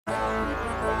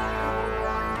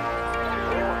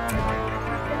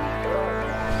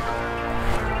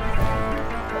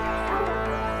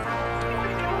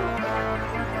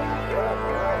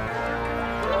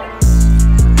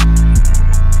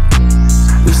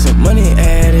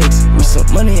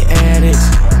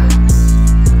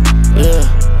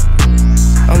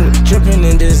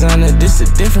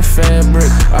different fabric.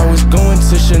 I was going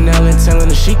to Chanel and telling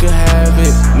her she could have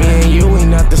it. Me and you ain't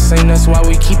not the same, that's why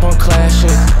we keep on clashing.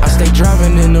 I stay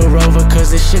driving in the Rover cause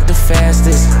this shit the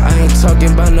fastest. I ain't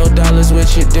talking about no dollars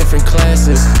with your different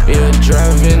classes. Yeah,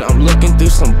 driving, I'm looking through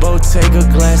some Bottega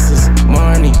glasses.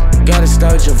 Marnie, gotta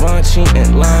start Givenchy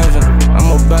and Livin.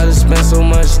 I'm about to spend so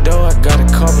much dough, I gotta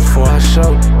call before I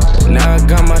show. Now I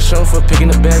got my chauffeur picking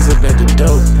the bags up at the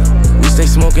dope. We stay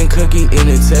smoking cookie in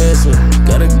the Tesla.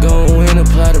 Gotta go in,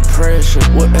 apply the pressure,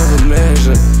 whatever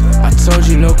measure. I told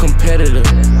you no competitor.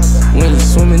 When you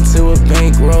swim into a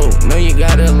bankroll, know you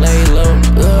gotta lay low.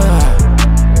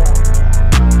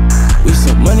 We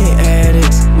some money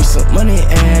addicts, we some money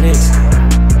addicts.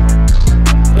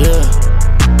 Yeah.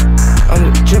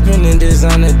 I'm dripping in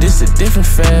designer, this a different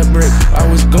fabric. I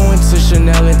was going to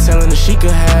Chanel and telling her she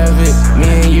could have it. Me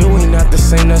and you ain't not the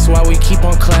same, that's why we keep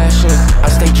on clashing. I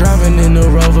stay driving in the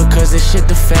Rover cause this shit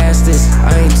the fastest.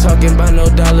 I ain't talking about no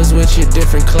dollars with your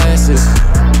different classes.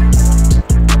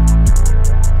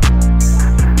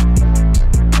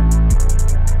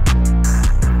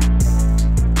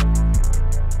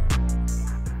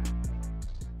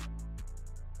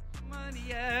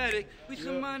 Money addict, we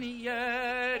some money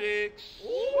addicts.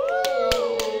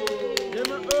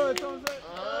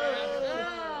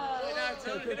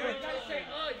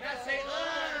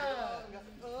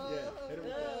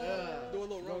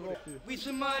 We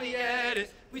some money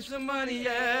addicts, we some money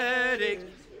addicts.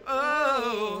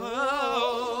 Oh, oh,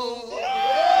 oh.